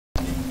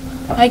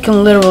I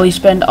can literally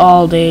spend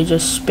all day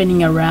just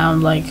spinning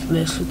around like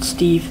this with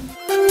Steve.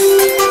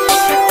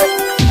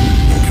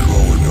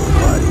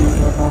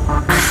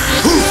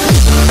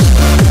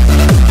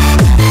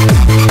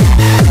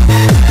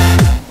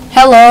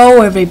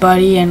 Hello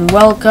everybody and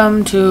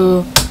welcome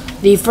to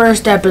the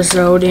first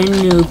episode in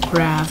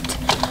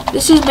NoobCraft.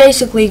 This is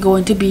basically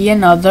going to be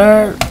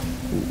another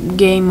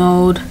game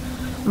mode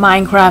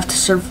Minecraft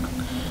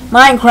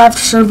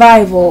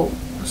survival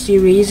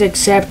series,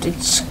 except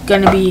it's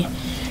gonna be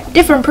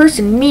different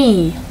person,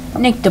 me,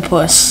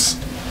 Nictopus.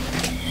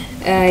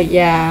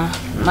 Yeah,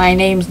 my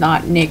name's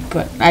not Nick,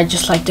 but I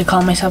just like to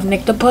call myself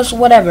Nictopus,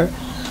 whatever.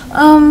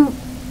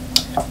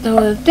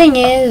 The thing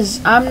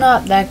is, I'm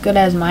not that good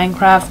as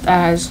Minecraft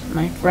as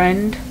my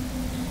friend,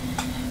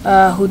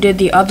 who did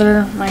the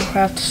other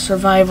Minecraft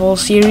survival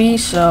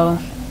series, so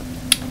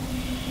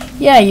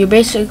yeah, you're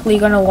basically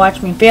gonna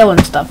watch me fail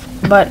and stuff,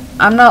 but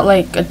I'm not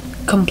like a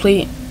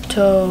complete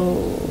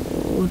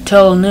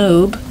total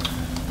noob.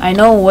 I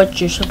know what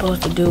you're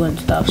supposed to do and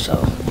stuff,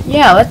 so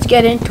yeah, let's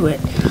get into it.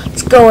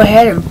 Let's go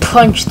ahead and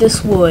punch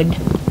this wood.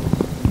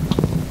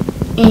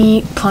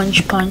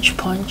 Punch, punch,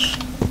 punch.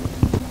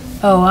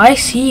 Oh, I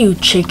see you,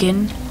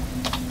 chicken.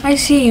 I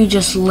see you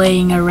just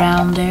laying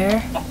around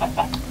there.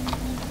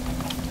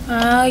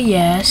 Oh,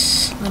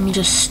 yes. Let me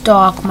just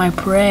stalk my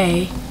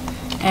prey.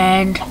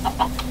 And...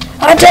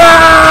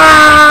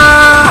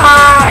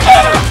 attack!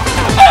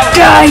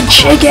 Die,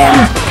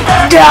 chicken!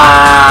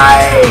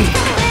 Die!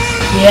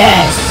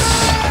 Yes!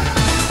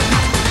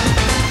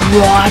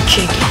 Raw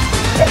chicken.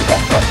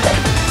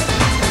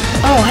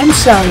 Oh, I'm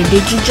sorry.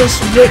 Did you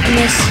just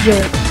witness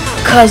your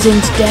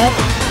cousin's death?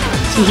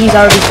 See, he's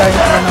already starting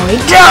to run away.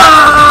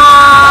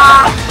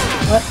 Die!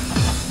 What?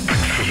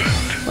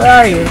 Where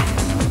are you?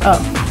 Oh.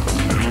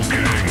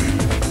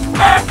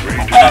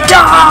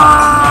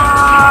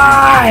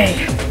 Die!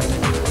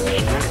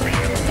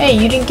 Hey,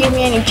 you didn't give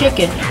me any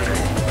chicken.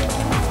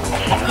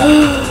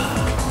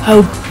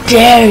 How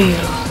dare you!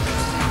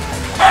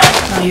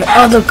 Now your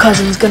other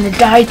cousin's gonna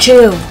die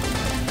too.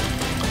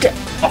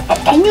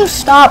 Can you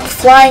stop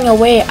flying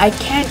away? I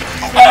can't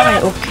fly,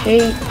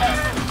 okay?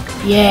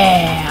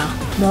 Yeah,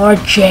 more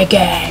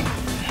chicken.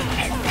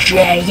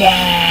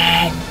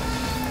 Chicken.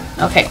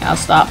 Okay, I'll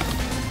stop.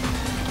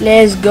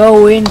 Let's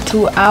go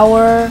into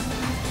our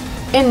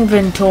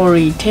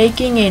inventory.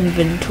 Taking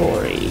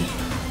inventory.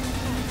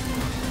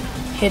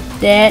 Hit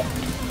that.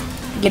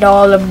 Get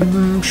all of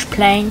the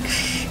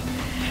planks.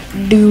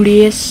 Do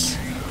this.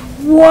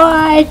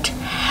 What?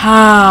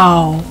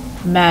 How?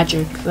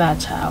 Magic,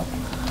 that's how.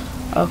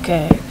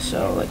 Okay,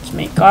 so let's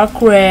make our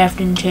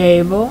crafting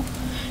table.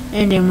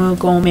 And then we're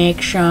gonna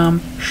make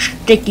some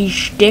sticky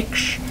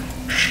sticks.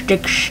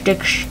 Sticks.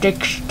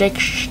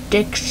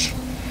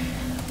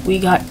 We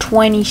got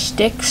 20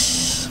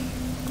 sticks.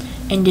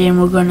 And then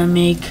we're gonna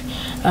make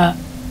a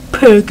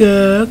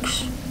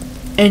pickaxe.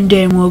 And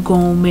then we're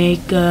gonna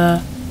make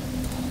a...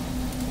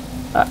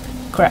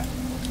 crap.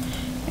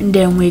 And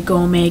then we're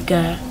gonna make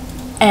a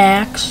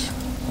axe.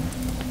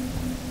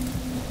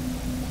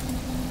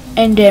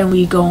 And then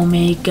we gonna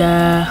make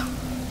a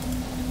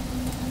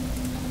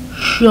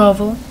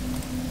shovel.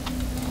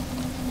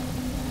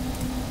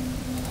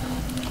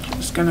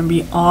 It's gonna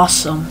be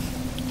awesome.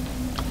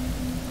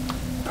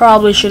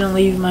 Probably shouldn't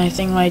leave my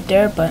thing right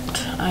there,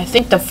 but I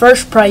think the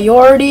first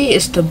priority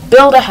is to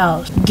build a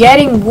house.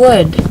 Getting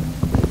wood.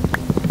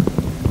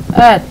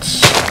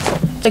 That's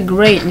a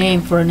great name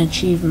for an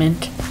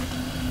achievement.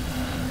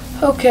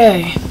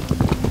 Okay,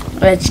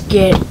 let's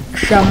get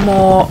some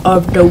more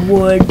of the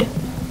wood.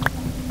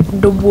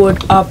 The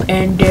wood up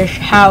in this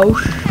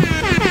house.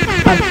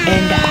 Up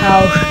in the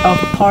house of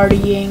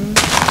partying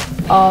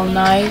all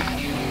night.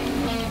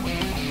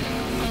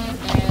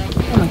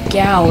 Oh my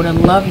god, I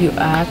love you,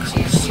 axe.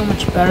 It's so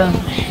much better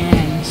than my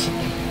hands.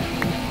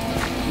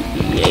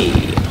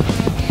 Yeah.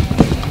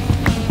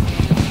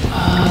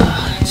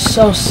 It's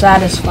so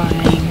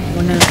satisfying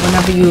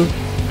whenever you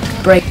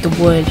break the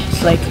wood.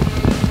 It's like...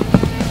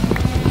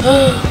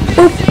 boop!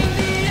 Boop!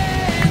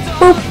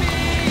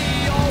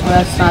 Well,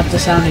 that's not the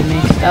sound it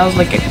makes. That was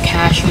like a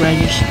cash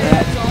register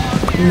at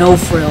No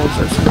Frills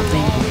or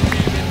something.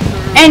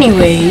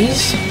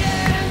 Anyways,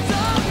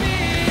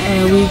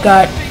 and we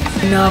got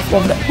enough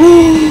of the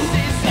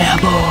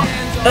apple.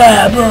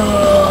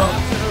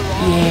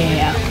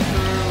 Yeah.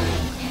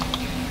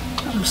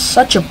 I'm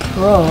such a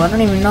pro. I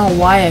don't even know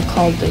why I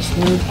called this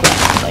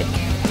NoobCraft. Like,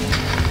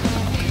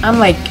 I'm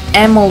like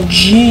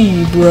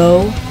MLG,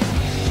 bro.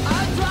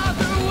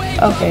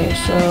 Okay,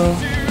 so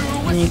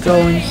when you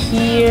go in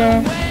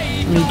here,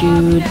 we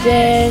do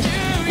this,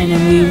 and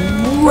then we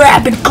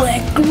rapid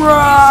click,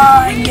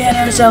 and get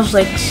ourselves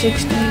like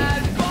 60.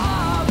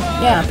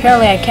 Yeah,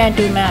 apparently I can't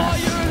do math.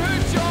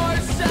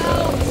 So,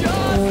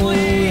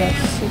 we have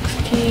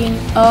 16.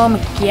 Oh my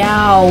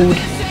god.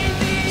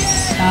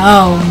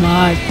 So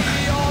much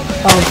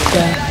of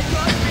the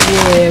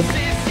wood.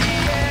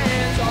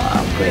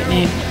 Wow, great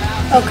name.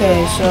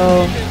 Okay,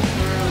 so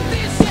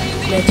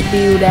let's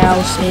build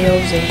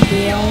ourselves a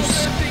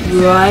house,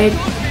 right?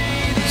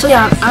 So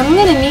yeah, I'm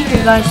gonna need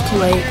you guys to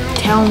like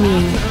tell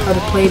me how to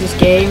play this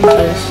game,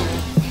 because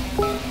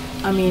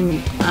I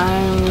mean,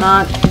 I'm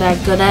not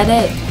that good at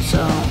it,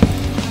 so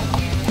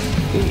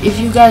if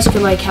you guys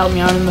could like help me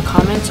out in the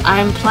comments.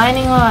 I'm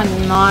planning on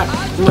not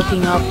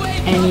looking up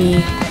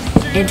any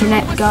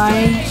internet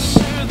guides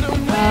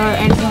or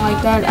anything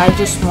like that. I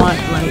just want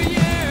like,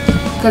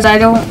 because I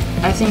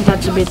think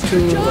that's a bit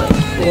too like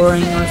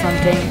boring or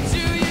something,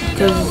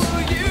 because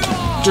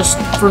just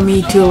for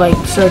me to like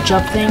search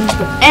up things.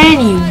 But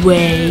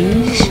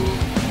anyways,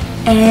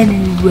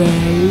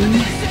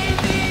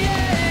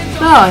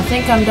 oh, I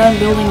think I'm done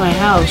building my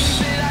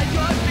house.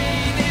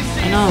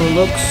 I know, it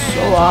looks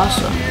so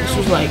awesome. This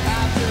is like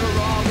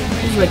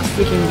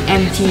freaking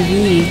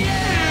MTV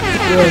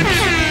goods.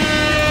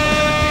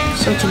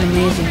 Such an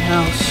amazing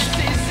house.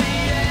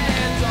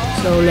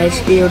 So let's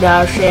build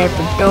ourselves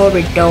a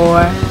dory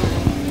door,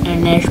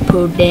 and let's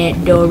put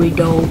that dory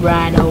door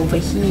right over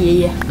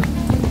here.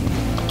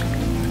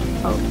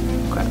 Oh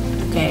crap,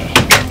 okay.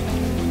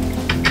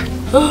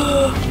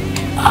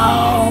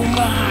 Oh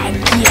my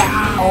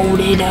god,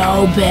 it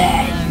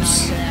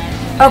opens.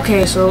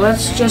 Okay, so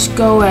let's just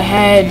go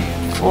ahead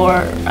for,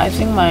 I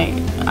think my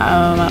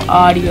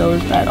audio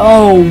is bad.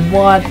 Oh,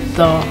 what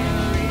the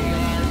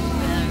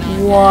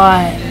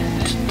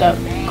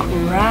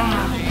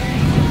crap?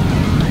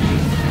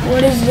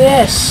 What is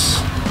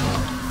this?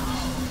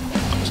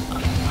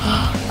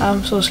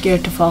 I'm so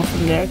scared to fall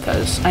from there,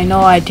 because I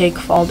know I take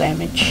fall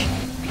damage.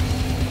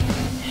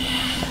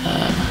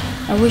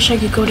 I wish I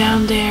could go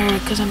down there,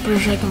 because I'm pretty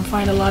sure I can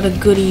find a lot of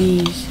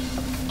goodies.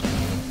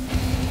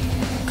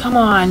 Come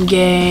on,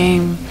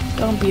 game.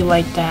 Don't be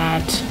like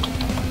that.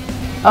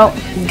 Oh,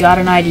 got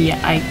an idea.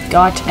 I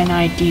got an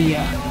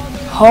idea.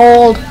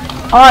 Hold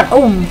on.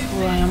 Oh,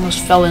 I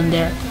almost fell in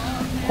there.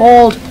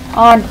 Hold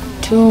on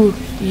to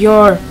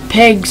your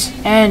pigs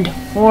and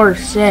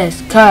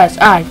horses, cause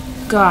I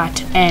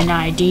got an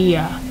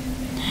idea.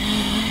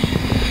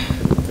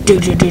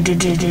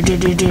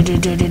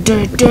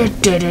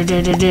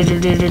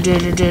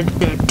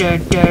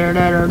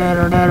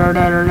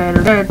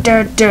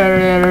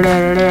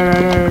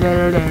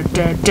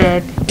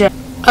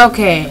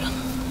 Okay,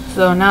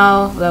 so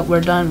now that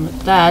we're done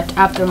with that,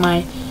 after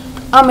my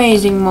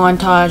amazing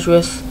montage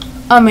with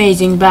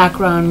amazing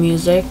background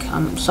music,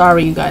 I'm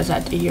sorry you guys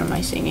had to hear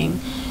my singing,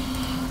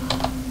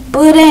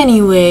 but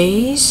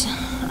anyways,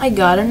 I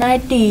got an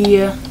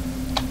idea.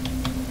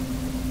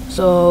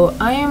 So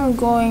I am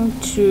going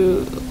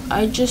to,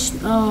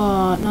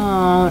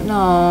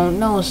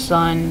 no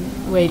sun.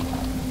 Wait,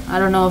 I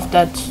don't know if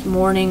that's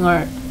morning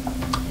or,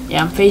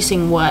 yeah, I'm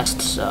facing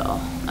west, so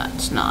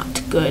that's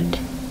not good.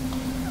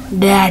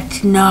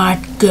 That's not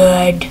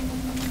good.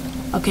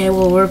 Okay,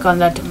 we'll work on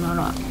that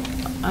tomorrow.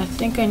 I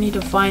think I need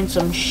to find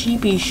some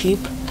sheep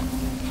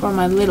for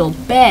my little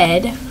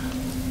bed.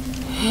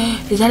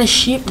 Is that a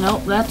sheep?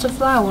 Nope, that's a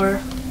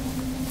flower.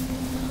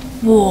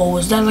 Whoa,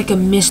 is that like a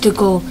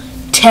mystical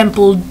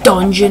temple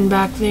dungeon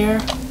back there?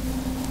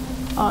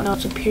 Oh no,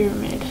 it's a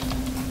pyramid.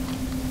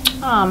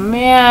 Oh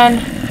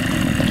man,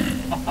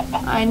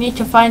 I need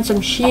to find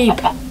some sheep.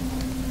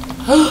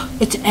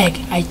 It's an egg.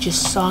 I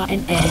just saw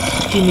an egg.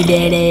 Give me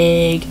that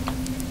egg.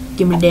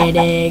 Give me that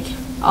egg.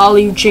 All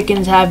you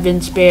chickens have been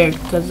spared,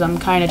 because I'm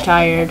kind of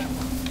tired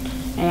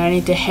and I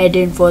need to head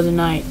in for the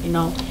night, you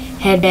know,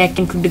 head back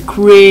into the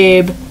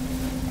crib.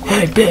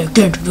 Head back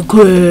into the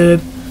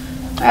crib.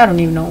 I don't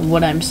even know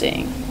what I'm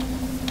saying.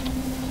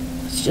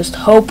 Just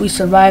hope we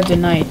survive the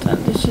night.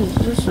 And this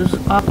is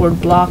awkward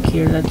block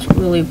here that's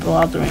really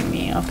bothering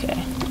me.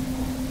 Okay.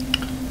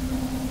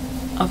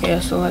 Okay,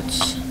 so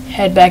let's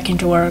head back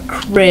into our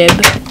crib.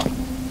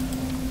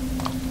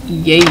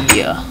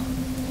 Yeah.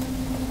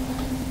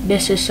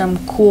 This is some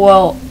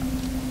cool.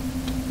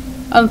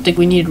 I don't think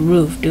we need a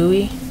roof, do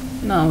we?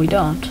 No, we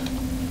don't.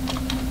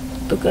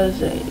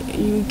 Because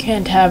you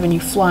can't have any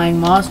flying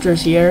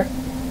monsters here.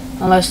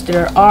 Unless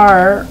there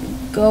are.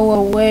 Go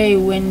away,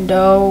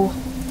 window.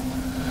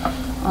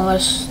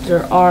 Unless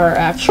there are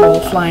actual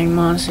flying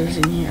monsters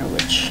in here,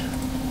 which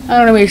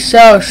I'm gonna be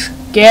so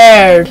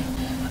scared.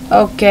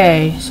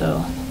 Okay,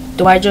 so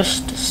do I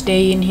just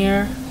stay in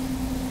here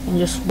and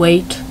just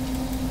wait?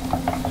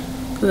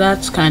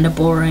 That's kind of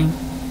boring.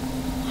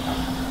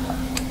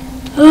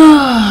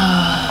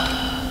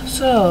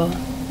 So,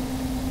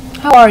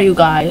 how are you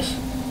guys?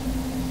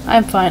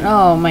 I'm fine.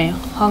 Oh, my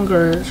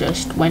hunger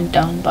just went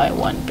down by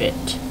 1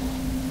 bit.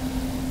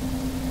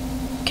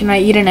 Can I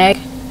eat an egg?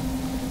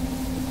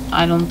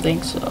 I don't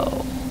think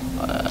so.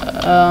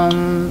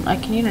 I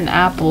can eat an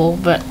apple,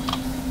 but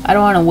I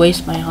don't want to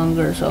waste my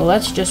hunger, so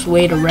let's just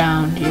wait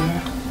around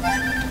here.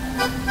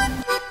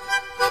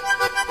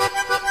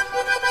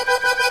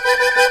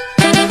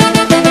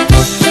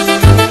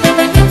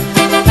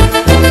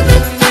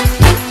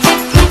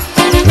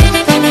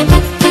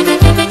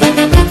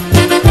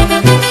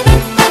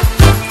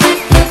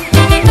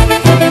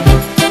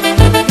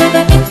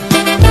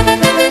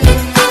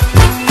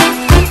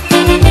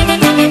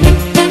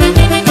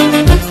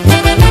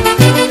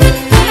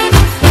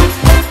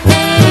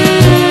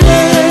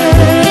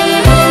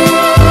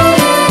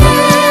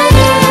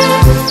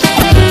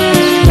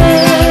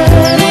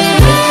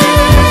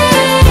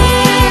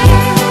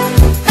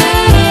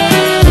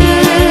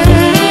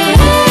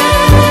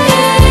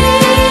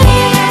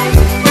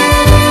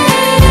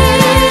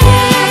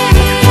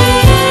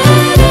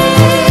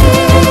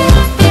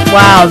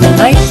 Wow, the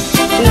night is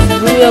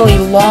really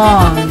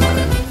long.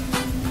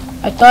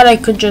 I thought I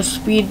could just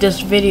speed this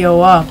video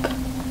up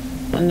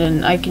and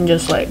then I can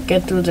just like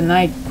get through the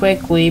night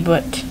quickly,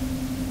 but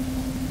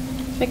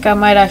I think I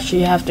might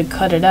actually have to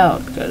cut it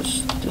out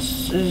because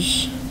this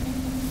is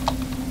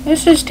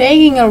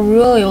taking a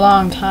really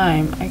long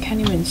time. I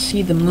can't even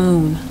see the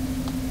moon.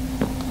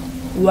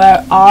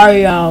 Where are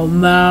you,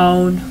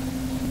 moon?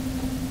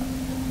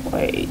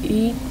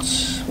 Wait,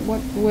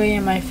 what way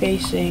am I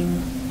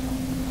facing?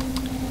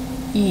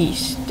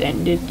 East,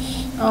 and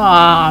it's,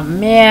 aw,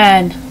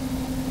 man.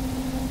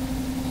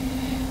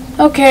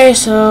 Okay,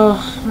 so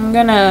I'm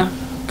gonna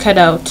cut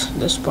out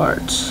this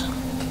part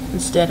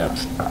instead of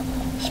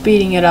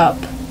speeding it up.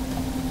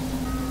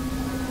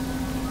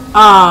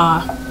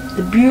 Ah,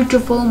 the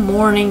beautiful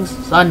morning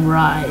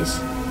sunrise.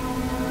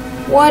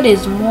 What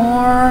is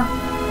more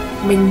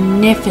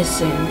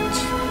magnificent,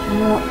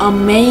 more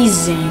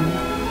amazing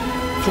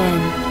than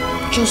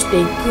just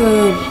a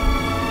good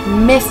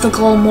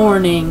mythical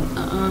morning?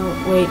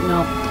 Wait,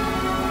 no.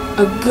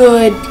 A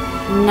good,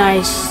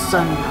 nice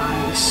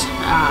sunrise.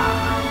 Ah.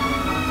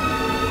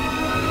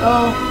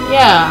 Oh,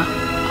 yeah.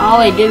 All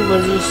I did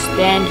was just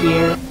stand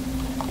here,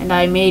 and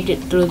I made it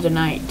through the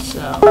night,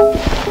 so...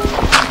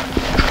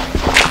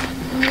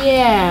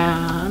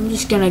 Yeah, I'm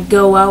just gonna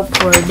go out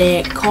for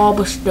that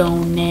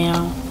cobblestone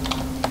now.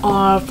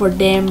 For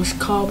dam's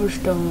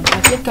cobblestone. I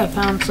think I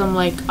found some,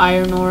 like,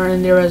 iron ore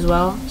in there as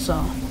well,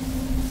 so...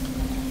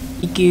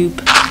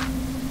 Goop.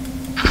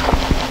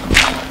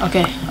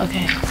 Okay.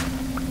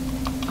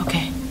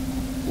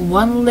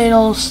 One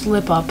little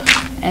slip up,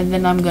 and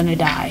then I'm gonna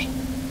die.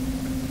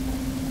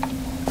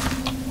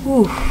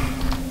 Ooh,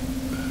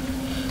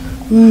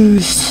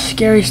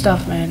 scary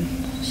stuff, man.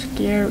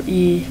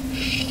 Scary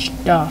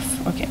stuff.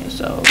 Okay,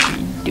 so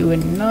we do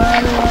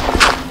another one.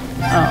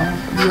 Oh,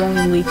 you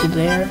only lead to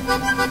there.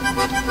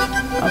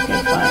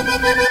 Okay, fine.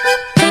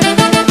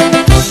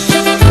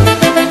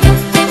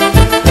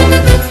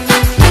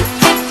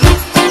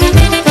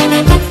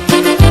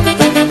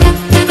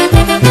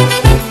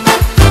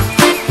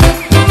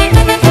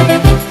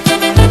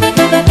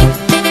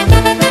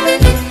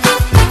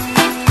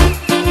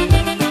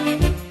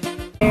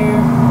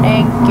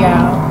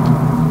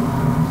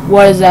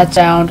 What is that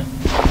sound?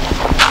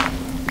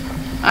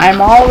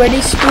 I'm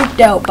already spooked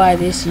out by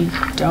this. You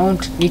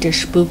don't need to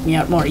spook me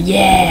out more.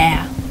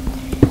 Yeah!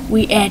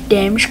 We at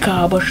dam's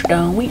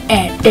cobblestone. We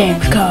at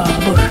dam's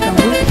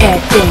cobblestone. We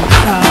at dam's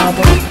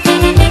cobblestone.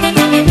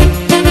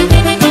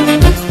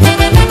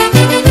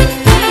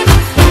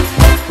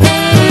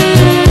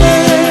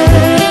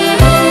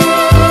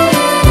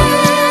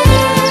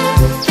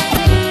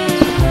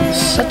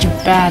 Such a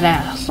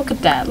badass. Look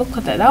at that. Look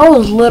at that. That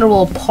was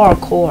literal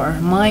parkour.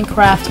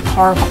 Minecraft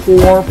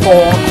parkour.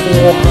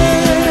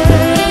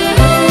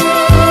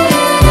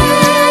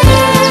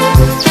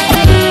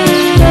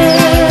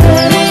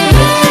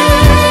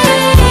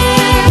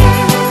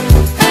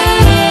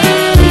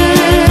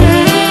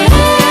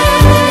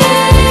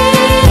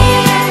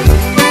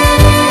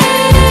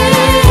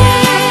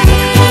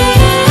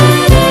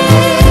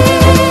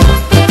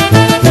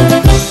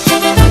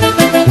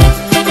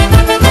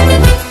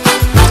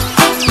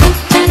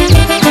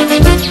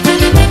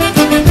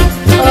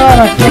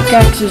 My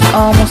pickaxe is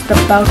almost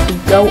about to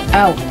go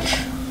out.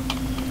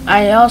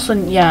 I also,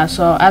 yeah,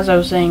 so as I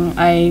was saying,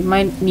 I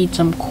might need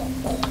some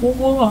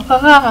coal,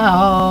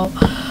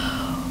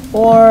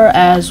 or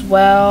as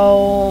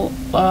well,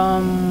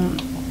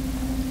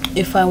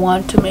 if I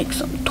want to make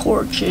some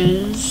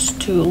torches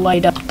to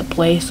light up the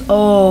place.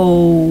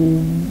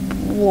 Oh,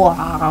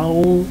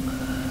 wow.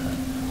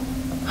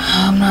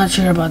 I'm not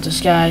sure about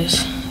this,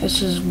 guys.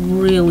 This is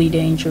really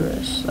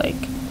dangerous.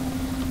 Like,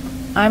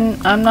 I'm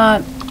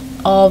not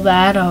all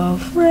that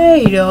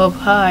afraid of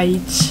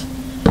heights,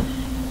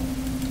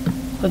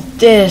 but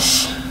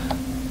this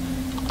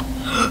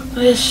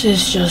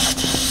is just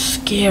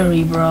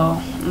scary,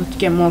 bro. Let's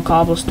get more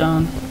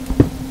cobblestone,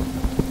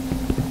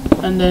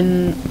 and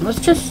then let's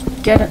just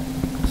get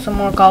some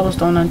more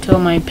cobblestone until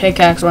my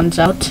pickaxe runs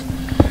out,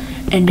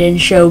 and then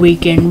so we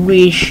can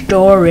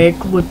restore it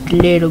with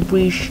little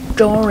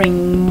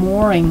restoring,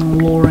 mooring,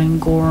 loring,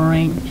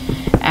 goring,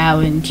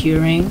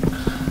 aventuring.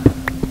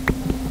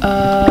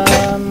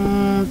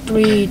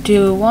 3,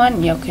 2,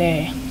 1.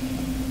 Okay.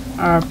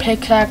 Our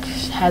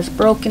pickaxe has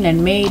broken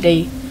and made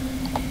a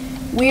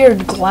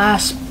weird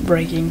glass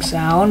breaking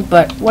sound,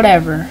 but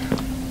whatever.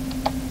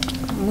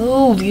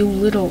 Move, you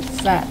little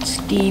fat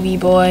Stevie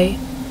boy.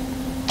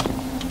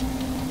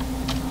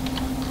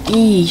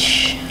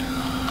 Eesh.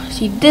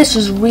 See, this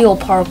is real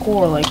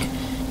parkour. Like,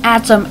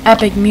 add some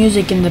epic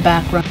music in the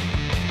background.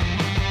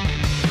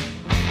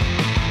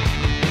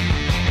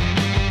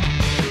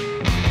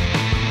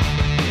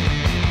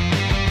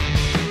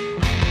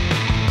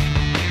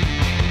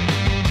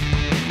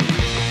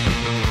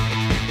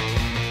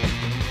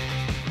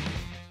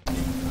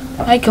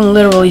 I can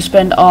literally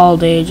spend all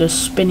day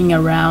just spinning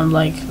around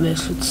like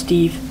this with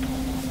Steve.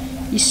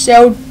 He's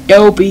so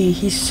dopey.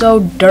 He's so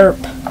derp.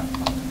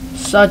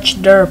 Such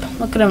derp.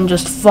 Look at him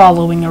just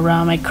following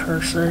around my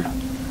cursor.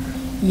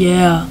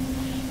 Yeah.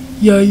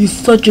 Yeah, you're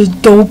such a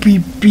dopey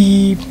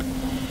beep.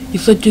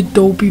 You're such a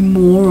dopey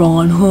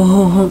moron.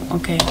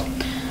 Okay.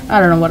 I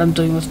don't know what I'm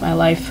doing with my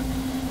life.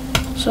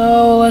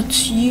 So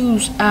let's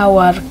use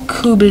our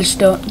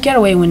cobblestone. Get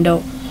away,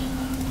 window.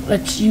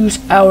 Let's use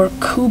our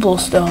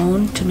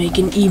cobblestone to make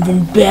an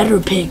even better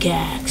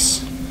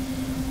pickaxe.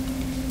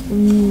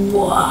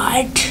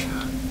 What?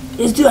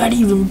 Is that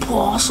even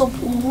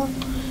possible?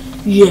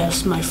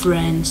 Yes, my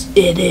friends,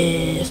 it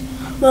is.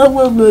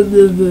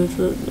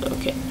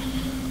 Okay.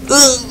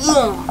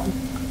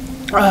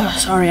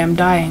 Sorry, I'm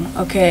dying.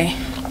 Okay.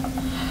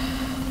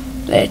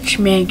 Let's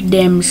make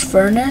them's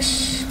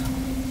furnace.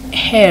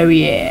 Hell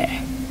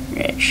yeah.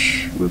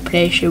 Let's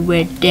replace it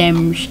with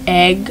them's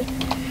egg.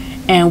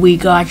 And we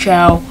got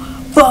our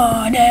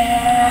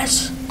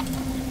furnace.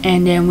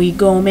 And then we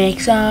go make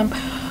some.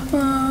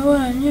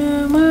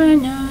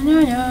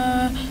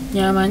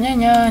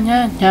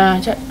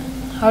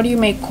 How do you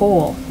make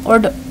coal? Or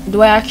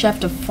do I actually have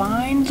to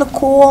find the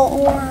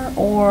coal,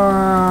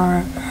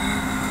 or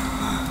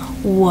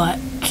what?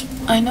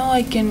 I know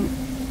I can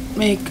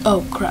make,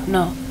 oh crap,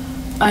 no.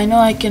 I know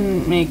I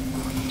can make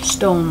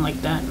stone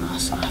like that. No,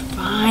 so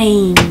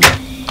fine.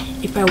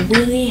 If I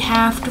really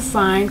have to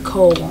find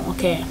coal,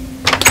 okay.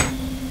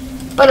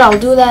 But I'll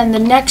do that in the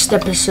next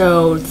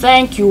episode.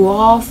 Thank you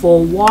all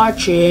for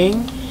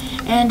watching,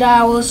 and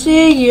I will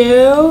see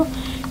you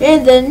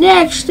in the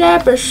next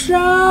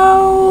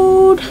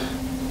episode.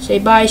 Say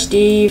bye,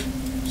 Steve.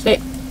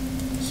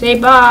 Say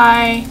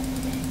bye.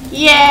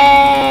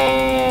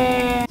 Yay!